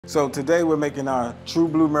So today we're making our true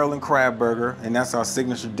blue Maryland crab burger, and that's our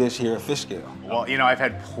signature dish here at Fishscale. Well, you know, I've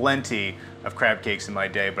had plenty of crab cakes in my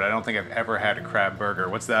day, but I don't think I've ever had a crab burger.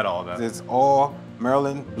 What's that all about? It's all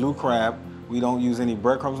Maryland blue crab. We don't use any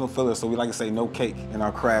breadcrumbs, no filler, so we like to say no cake in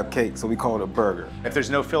our crab cake, so we call it a burger. If there's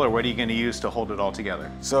no filler, what are you going to use to hold it all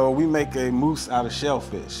together? So we make a mousse out of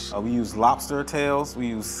shellfish. We use lobster tails, we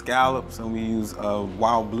use scallops, and we use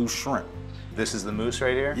wild blue shrimp. This is the mousse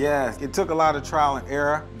right here? Yeah, it took a lot of trial and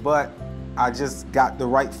error, but I just got the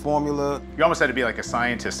right formula. You almost had to be like a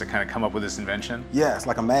scientist to kind of come up with this invention? Yeah, it's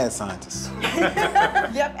like a mad scientist.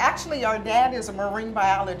 Yep, actually our dad is a marine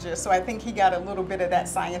biologist, so I think he got a little bit of that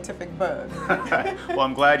scientific bug. Well,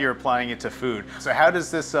 I'm glad you're applying it to food. So how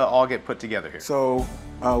does this all get put together here? So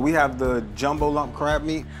we have the jumbo lump crab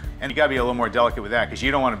meat. And you gotta be a little more delicate with that because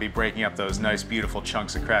you don't want to be breaking up those nice, beautiful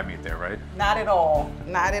chunks of crab meat there, right? Not at all,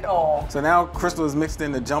 not at all. So now Kristal is mixed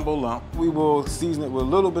in the jumbo lump. We will season it with a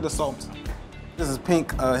little bit of salt. This is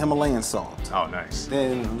pink Himalayan salt. Oh, nice.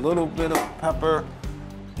 Then a little bit of pepper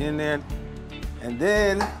in there. And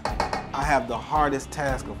then I have the hardest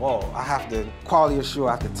task of all. I have to quality assure,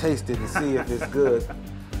 I have to taste it and see if it's good.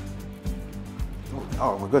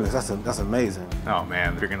 Oh my goodness, that's amazing. Oh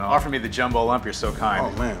man, if you're gonna offer me the jumbo lump, you're so kind.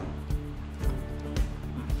 Oh man.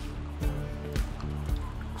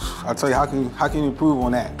 I'll tell you, how can you improve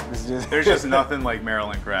on that? It's just There's just nothing like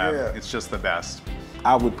Maryland crab. Yeah. It's just the best.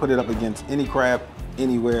 I would put it up against any crab,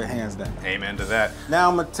 anywhere, hands down. Amen to that. Now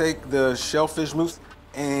I'm gonna take the shellfish mousse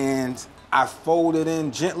and I fold it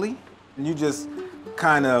in gently. And you just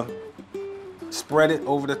kind of spread it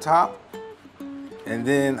over the top. And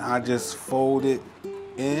then I just fold it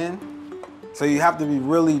in. So you have to be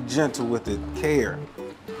really gentle with it. Care.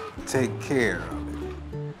 Take care of it.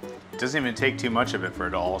 It doesn't even take too much of it for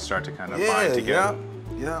it to all start to kind of bind together.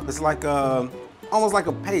 Yeah. It's like almost like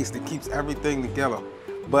a paste that keeps everything together.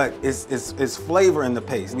 But it's flavor in the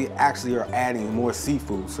paste. We actually are adding more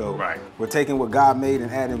seafood. So we're taking what God made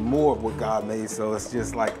and adding more of what God made. So it's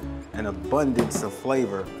just like an abundance of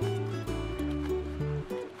flavor.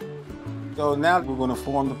 So now we're gonna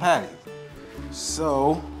form the patty.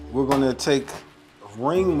 So we're gonna take a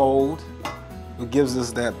ring mold, which gives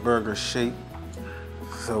us that burger shape.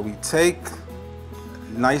 So we take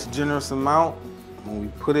a nice generous amount and we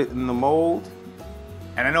put it in the mold.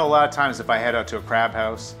 And I know a lot of times if I head out to a crab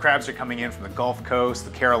house, crabs are coming in from the Gulf Coast,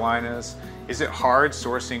 the Carolinas. Is it hard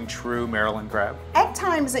sourcing true Maryland crab? At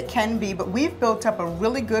times it can be, but we've built up a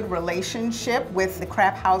really good relationship with the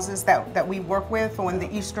crab houses that we work with on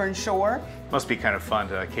the Eastern Shore. Must be kind of fun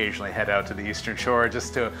to occasionally head out to the Eastern Shore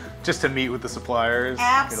just to meet with the suppliers.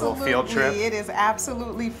 Absolutely, get a little field trip. It is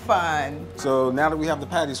absolutely fun. So now that we have the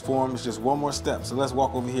patties formed, it's just one more step. So let's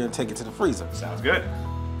walk over here and take it to the freezer. Sounds good.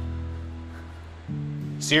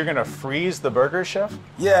 So you're gonna freeze the burger, chef?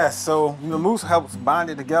 Yeah, so the mousse helps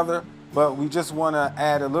bind it together, but we just wanna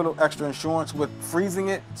add a little extra insurance with freezing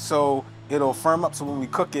it so it'll firm up so when we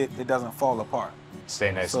cook it, it doesn't fall apart.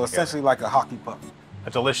 Stay nice. So essentially like a hockey puck.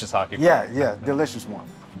 A delicious hockey puck. Yeah, delicious one.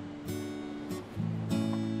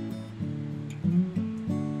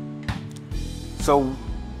 So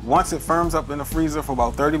once it firms up in the freezer for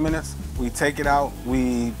about 30 minutes, we take it out,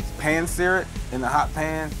 we pan sear it in the hot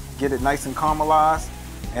pan, get it nice and caramelized,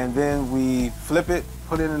 and then we flip it,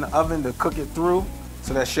 put it in the oven to cook it through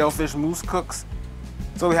so that shellfish mousse cooks.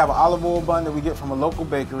 So we have an olive oil bun that we get from a local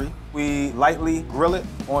bakery. We lightly grill it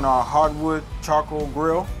on our hardwood charcoal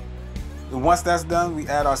grill. And once that's done, we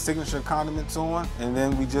add our signature condiments on, and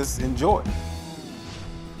then we just enjoy.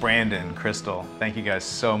 Brandon, Kristal, thank you guys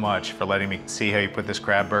so much for letting me see how you put this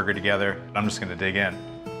crab burger together. I'm just gonna dig in.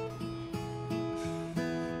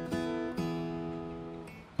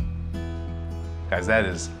 Guys, that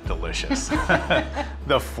is delicious.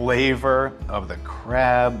 The flavor of the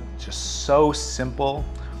crab, just so simple,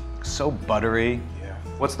 so buttery. Yeah.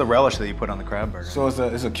 What's the relish that you put on the crab burger? So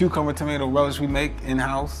it's a cucumber tomato relish we make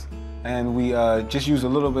in-house. And we just use a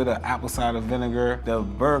little bit of apple cider vinegar. The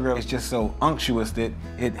burger is just so unctuous that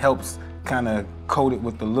it helps kind of coat it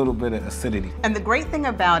with a little bit of acidity. And the great thing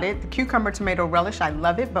about it, the cucumber tomato relish, I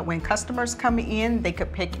love it, but when customers come in, they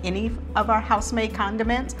could pick any of our house-made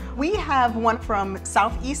condiments. We have one from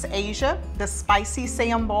Southeast Asia, the spicy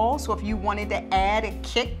sambal. So if you wanted to add a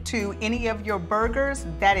kick to any of your burgers,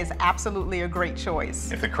 that is absolutely a great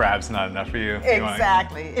choice. If the crab's not enough for you.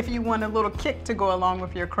 Exactly. If you want a little kick to go along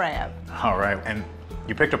with your crab. All right, and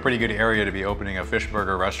you picked a pretty good area to be opening a fish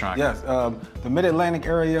burger restaurant. Yes, the Mid-Atlantic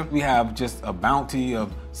area, we have just a bounty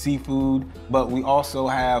of seafood, but we also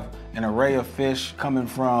have an array of fish coming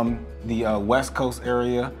from the West Coast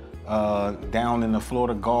area, down in the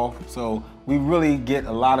Florida Gulf. So we really get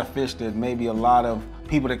a lot of fish that maybe a lot of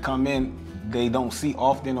people that come in, they don't see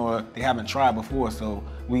often or they haven't tried before. So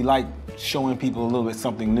we like showing people a little bit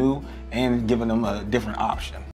something new and giving them a different option.